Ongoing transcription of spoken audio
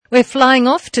We're flying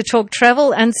off to talk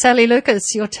travel, and Sally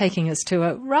Lucas, you're taking us to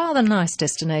a rather nice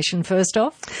destination first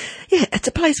off. Yeah, it's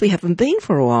a place we haven't been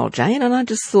for a while, Jane, and I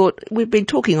just thought we've been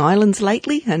talking islands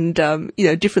lately and,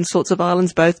 different sorts of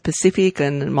islands, both Pacific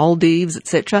and Maldives,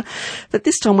 etc. But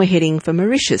this time we're heading for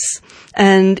Mauritius,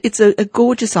 and it's a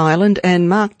gorgeous island, and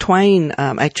Mark Twain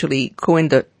actually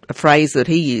coined a phrase that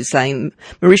he used, saying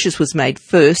Mauritius was made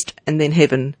first and then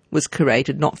heaven was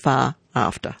created not far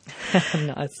after.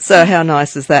 Nice. So how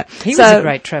nice is that? He was a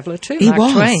great traveller too,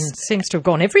 Mark Twain. Seems to have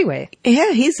gone everywhere.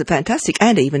 Yeah, he's fantastic.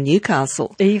 And even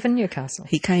Newcastle. Even Newcastle.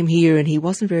 He came here and he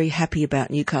wasn't very happy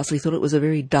about Newcastle. He thought it was a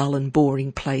very dull and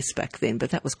boring place back then,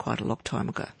 but that was quite a long time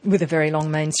ago. With a very long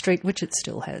main street, which it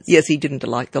still has. Yes, he didn't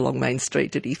like the long main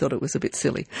street, did he? He thought it was a bit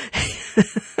silly.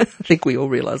 I think we all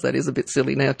realise that is a bit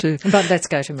silly now too. But let's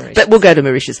go to Mauritius. But we'll go to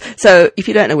Mauritius. So if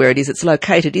you don't know where it is, it's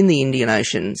located in the Indian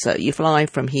Ocean. So you fly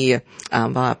from here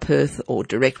via Perth or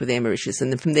direct with Air Mauritius,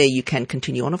 and then from there you can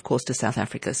continue on, of course, to South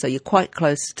Africa. So you're quite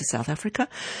close to South Africa.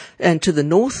 And to the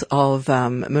north of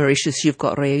Mauritius, you've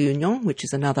got Réunion, which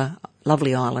is another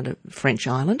lovely island, a French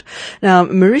island. Now,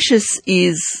 Mauritius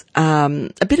is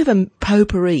a bit of a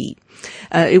potpourri.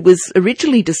 It was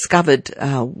originally discovered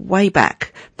way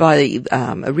back by,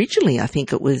 originally I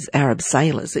think it was Arab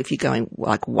sailors, if you're going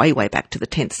like way back to the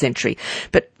 10th century.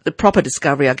 But the proper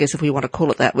discovery, I guess if we want to call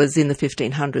it that, was in the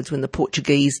 1500s when the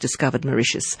Portuguese discovered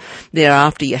Mauritius.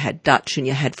 Thereafter you had Dutch and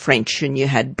you had French and you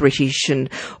had British, and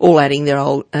all adding their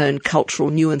own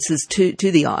cultural nuances to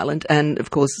the island. And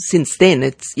of course since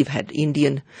then you've had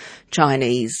Indian,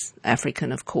 Chinese,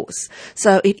 African, of course.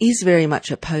 So it is very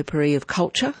much a potpourri of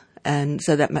culture. And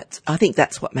so I think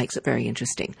that's what makes it very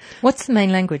interesting. What's the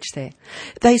main language there?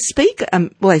 They speak,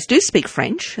 they do speak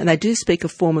French, and they do speak a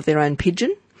form of their own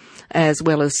pidgin, as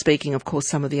well as speaking, of course,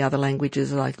 some of the other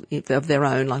languages like of their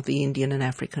own, like the Indian and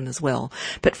African as well.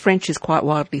 But French is quite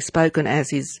widely spoken,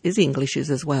 as is English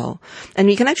as well. And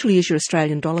you can actually use your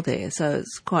Australian dollar there, so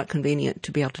it's quite convenient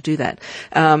to be able to do that.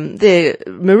 Their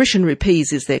Mauritian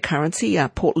rupees is their currency.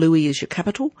 Port Louis is your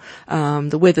capital.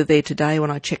 The weather there today, when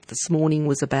I checked this morning,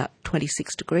 was about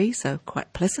 26 degrees, so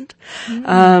quite pleasant.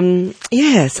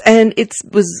 Yes, and it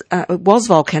was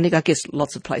volcanic. I guess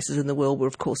lots of places in the world were,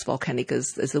 of course, volcanic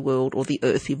as the world or the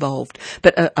earth evolved,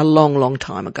 but a long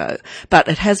time ago. But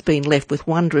it has been left with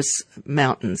wondrous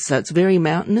mountains. So it's very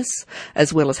mountainous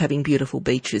as well as having beautiful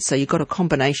beaches. So you've got a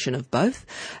combination of both.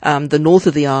 The north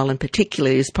of the island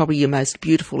particularly is probably your most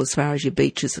beautiful as far as your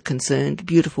beaches are concerned.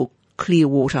 Beautiful clear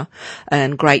water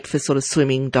and great for sort of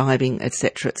swimming, diving,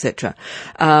 etc., etc.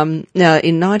 Now,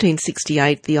 in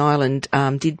 1968, the island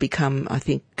did become, I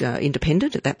think,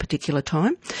 independent at that particular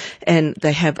time, and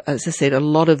they have, as I said, a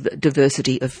lot of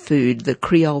diversity of food. The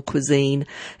Creole cuisine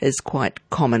is quite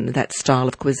common, that style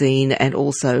of cuisine, and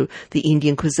also the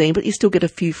Indian cuisine, but you still get a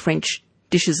few French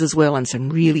dishes as well and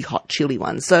some really hot chili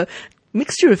ones. So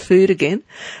mixture of food again,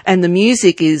 and the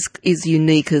music is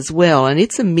unique as well, and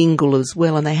it's a mingle as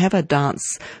well, and they have a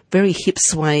dance, very hip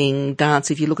swaying dance.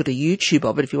 If you look at a YouTube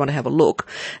of it, if you want to have a look,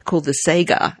 called the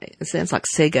Sega. It sounds like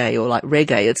Sega or like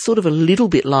reggae. It's sort of a little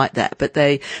bit like that, but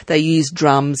they use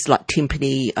drums like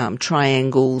timpani,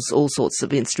 triangles, all sorts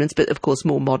of instruments, but of course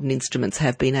more modern instruments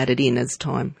have been added in as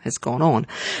time has gone on.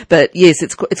 But yes,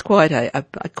 it's quite I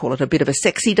call it a bit of a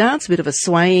sexy dance, a bit of a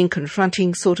swaying,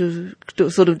 confronting sort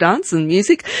of dance and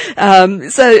music.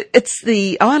 So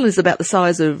the island is about the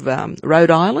size of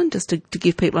Rhode Island, just to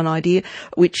give people an idea,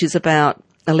 which is about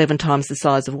 11 times the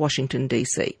size of Washington,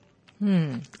 D.C.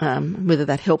 Whether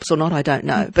that helps or not, I don't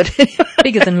know. But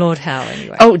bigger than Lord Howe,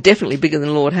 anyway. Oh, definitely bigger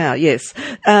than Lord Howe, yes.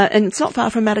 And it's not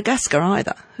far from Madagascar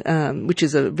either, which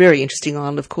is a very interesting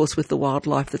island, of course, with the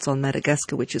wildlife that's on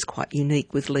Madagascar, which is quite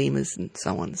unique with lemurs and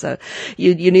so on. So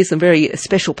you need some very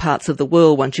special parts of the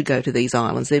world once you go to these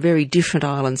islands. They're very different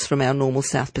islands from our normal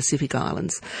South Pacific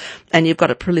islands. And you've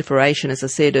got a proliferation, as I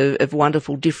said, of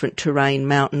wonderful different terrain,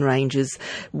 mountain ranges,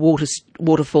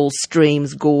 waterfalls,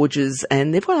 streams, gorges,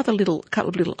 and they've got a couple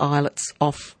of little islets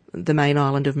off the main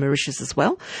island of Mauritius as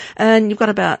well. And you've got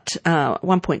about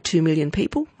 1.2 million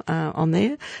people on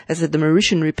there. As I said, the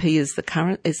Mauritian rupee is the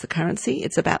currency.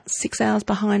 It's about 6 hours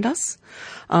behind us.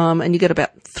 And you get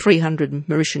about 300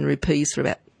 Mauritian rupees for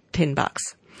about $10.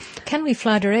 Can we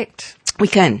fly direct? We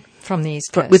can. From the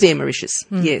East Coast. With Air Mauritius,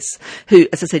 yes. Who,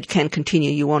 as I said, can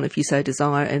continue you on if you so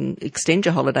desire and extend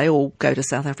your holiday, or go to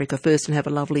South Africa first and have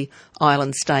a lovely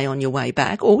island stay on your way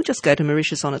back, or just go to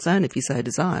Mauritius on its own if you so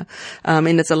desire.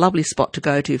 And it's a lovely spot to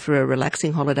go to for a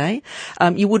relaxing holiday.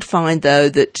 You would find, though,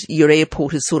 that your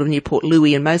airport is sort of near Port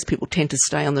Louis, and most people tend to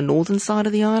stay on the northern side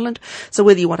of the island. So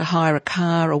whether you want to hire a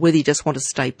car or whether you just want to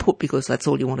stay put, because that's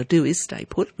all you want to do is stay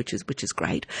put, which is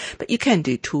great. But you can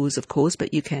do tours, of course,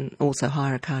 but you can also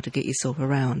hire a car to get yourself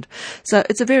around. So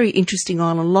it's a very interesting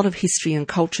island, a lot of history and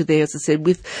culture there, as I said,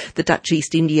 with the Dutch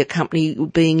East India Company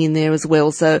being in there as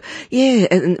well. So, yeah,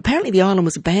 and apparently the island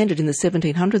was abandoned in the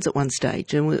 1700s at one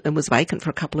stage and was vacant for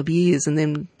a couple of years, and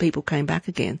then people came back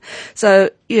again. So,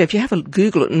 yeah, if you have a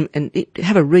Google it and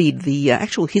have a read, the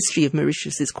actual history of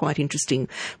Mauritius is quite interesting,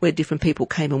 where different people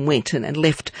came and went and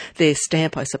left their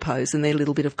stamp, I suppose, and their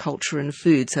little bit of culture and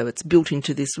food. So it's built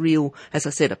into this real, as I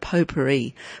said, a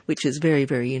potpourri, which is very,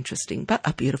 very interesting, but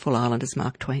a beautiful island, as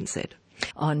Mark Twain said.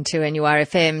 On to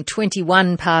NURFM,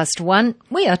 1:21.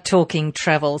 We are talking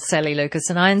travel, Sally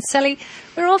Lucas and I. And Sally,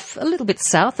 we're off a little bit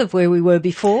south of where we were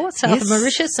before, south of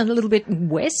Mauritius, and a little bit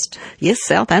west. Yes,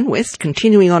 south and west,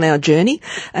 continuing on our journey,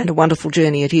 and a wonderful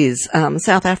journey it is.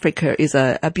 South Africa is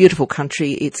a beautiful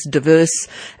country. It's diverse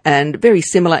and very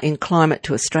similar in climate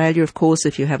to Australia, of course.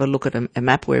 If you have a look at a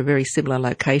map, we're very similar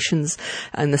locations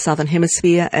in the southern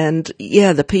hemisphere. And,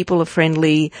 yeah, the people are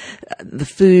friendly. The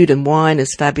food and wine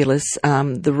is fabulous.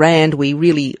 The rand, we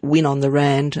really win on the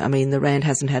rand. I mean, the rand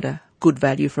hasn't had a good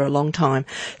value for a long time.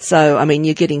 So, I mean,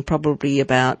 you're getting probably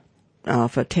about,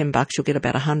 for $10, you'll get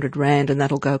about 100 rand, and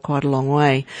that'll go quite a long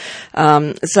way.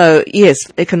 So, yes,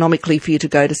 economically for you to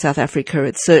go to South Africa,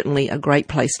 it's certainly a great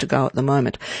place to go at the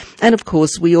moment. And, of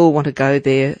course, we all want to go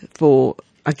there for,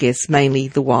 I guess, mainly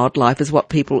the wildlife is what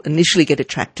people initially get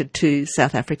attracted to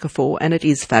South Africa for, and it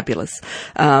is fabulous.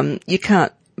 You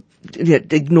can't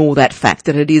ignore that fact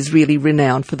that it is really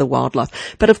renowned for the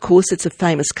wildlife. But of course it's a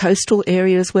famous coastal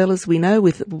area as well, as we know,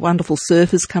 with wonderful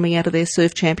surfers coming out of there,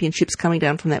 surf championships coming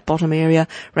down from that bottom area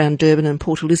around Durban and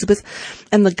Port Elizabeth.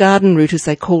 And the garden route, as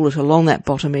they call it, along that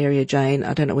bottom area, Jane,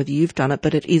 I don't know whether you've done it,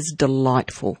 but it is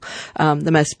delightful.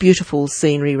 The most beautiful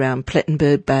scenery around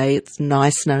Plettenberg Bay. It's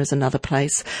Knysna is another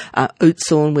place.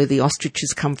 Oudtshoorn, where the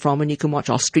ostriches come from, and you can watch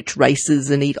ostrich races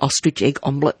and eat ostrich egg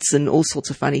omelettes and all sorts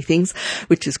of funny things,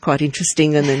 which is quite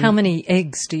interesting. And then, how many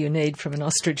eggs do you need from an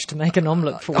ostrich to make an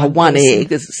omelette for one egg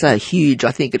is so huge.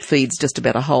 I think it feeds just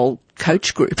about a whole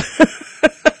coach group.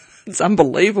 It's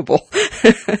unbelievable.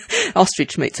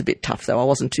 Ostrich meat's a bit tough, though. I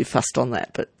wasn't too fussed on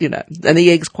that, but, you know, and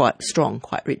the egg's quite strong,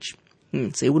 quite rich.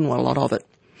 So you wouldn't want a lot of it.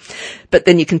 But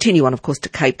then you continue on, of course, to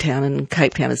Cape Town, and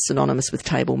Cape Town is synonymous with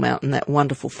Table Mountain, that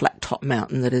wonderful flat top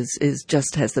mountain that is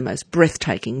just has the most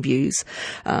breathtaking views.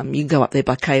 You can go up there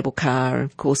by cable car,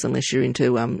 of course, unless you're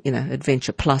into,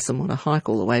 Adventure Plus and want to hike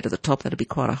all the way to the top. That'd be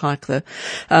quite a hike, though.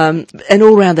 And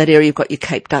all around that area, you've got your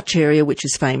Cape Dutch area, which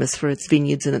is famous for its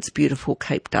vineyards and its beautiful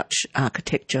Cape Dutch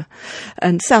architecture.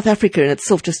 And South Africa in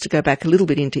itself, just to go back a little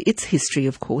bit into its history,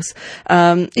 of course,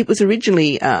 it was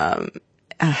originally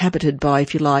habited by,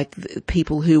 if you like,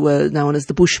 people who were known as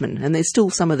the Bushmen, and there's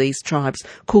still some of these tribes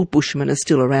called Bushmen are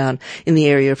still around in the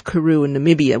area of Karoo and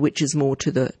Namibia, which is more to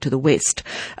the west.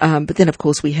 But then, of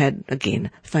course, we had,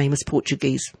 again, famous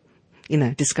Portuguese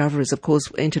discoverers, of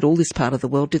course, entered all this part of the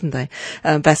world, didn't they?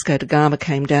 Vasco da Gama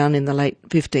came down in the late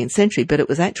 15th century, but it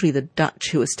was actually the Dutch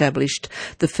who established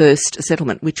the first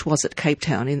settlement, which was at Cape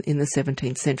Town in the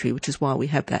 17th century, which is why we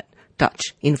have that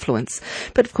Dutch influence.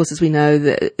 But of course, as we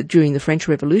know, during the French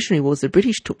Revolutionary Wars, the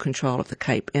British took control of the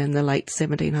Cape in the late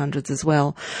 1700s as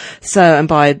well. So, and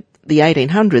by the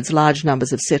 1800s, large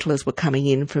numbers of settlers were coming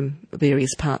in from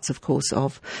various parts, of course,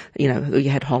 of, you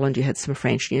had Holland, you had some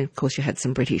French, of course you had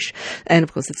some British. And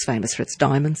of course it's famous for its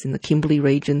diamonds in the Kimberley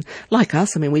region. Like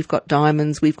us, I mean, we've got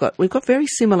diamonds, we've got very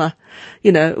similar,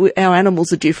 our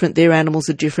animals are different, their animals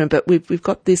are different, but we've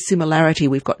got this similarity.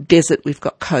 We've got desert, we've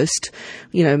got coast,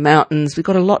 mountains, we've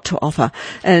got a lot to offer.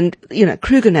 And,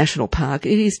 Kruger National Park,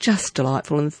 it is just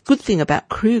delightful. And the good thing about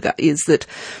Kruger is that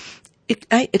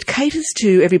it caters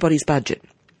to everybody's budget.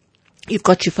 You've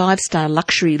got your 5-star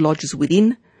luxury lodges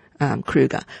within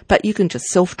Kruger, but you can just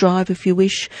self-drive if you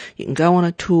wish. You can go on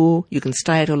a tour. You can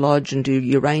stay at a lodge and do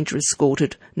your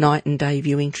ranger-escorted night and day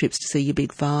viewing trips to see your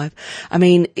Big Five. I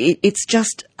mean, it's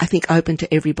just, I think, open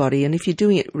to everybody. And if you're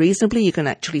doing it reasonably, you can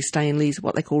actually stay in these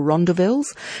what they call rondavels,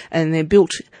 and they're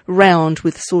built round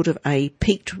with sort of a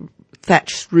peaked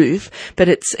thatched roof, but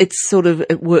it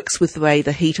works with the way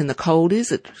the heat and the cold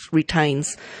is. It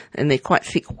retains, and they're quite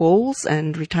thick walls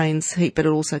and retains heat, but it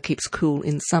also keeps cool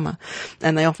in summer.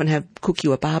 And they often cook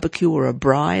you a barbecue or a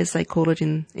braai, as they call it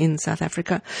in South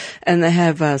Africa. And they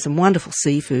have some wonderful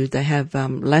seafood. They have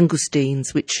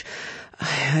langoustines, which,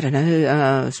 I don't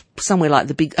know, somewhere like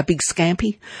a big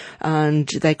scampi, and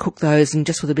they cook those and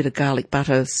just with a bit of garlic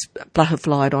butter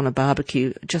fried on a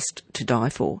barbecue, just to die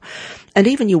for. And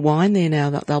even your wine there now,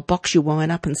 they'll box your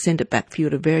wine up and send it back for you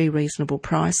at a very reasonable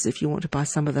price if you want to buy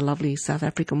some of the lovely South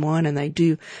African wine, and they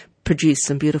do produce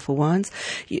some beautiful wines.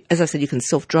 As I said, you can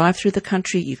self-drive through the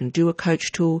country. You can do a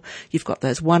coach tour. You've got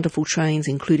those wonderful trains,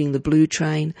 including the Blue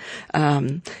Train.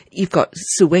 You've got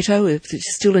Soweto. If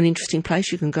it's still an interesting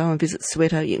place, you can go and visit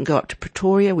Soweto. You can go up to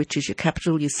Pretoria, which is your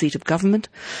capital, your seat of government.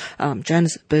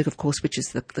 Johannesburg, of course, which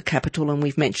is the capital, and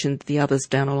we've mentioned the others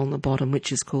down along the bottom,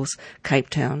 which is, of course, Cape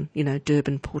Town,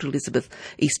 Durban, Port Elizabeth,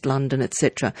 East London,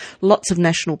 etc. Lots of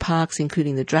national parks,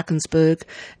 including the Drakensberg.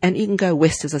 And you can go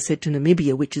west, as I said, to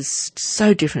Namibia, which is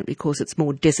so different because it's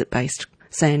more desert-based,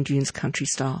 sand dunes country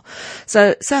style.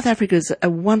 So South Africa is a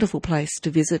wonderful place to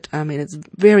visit. I mean, it's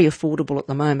very affordable at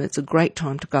the moment. It's a great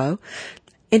time to go.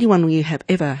 Anyone you have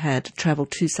ever had travel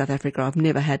to South Africa, I've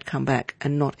never had come back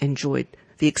and not enjoyed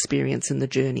the experience and the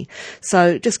journey.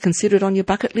 So just consider it on your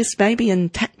bucket list maybe,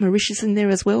 and tack Mauritius in there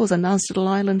as well as a nice little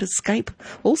island escape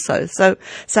also. So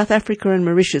South Africa and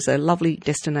Mauritius are a lovely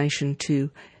destination to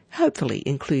hopefully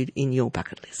include in your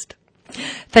bucket list.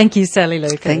 Thank you, Sally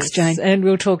Lucas. Thanks, Jane. And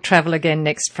we'll talk travel again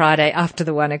next Friday after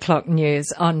the 1 o'clock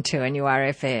news on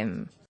 2NURFM.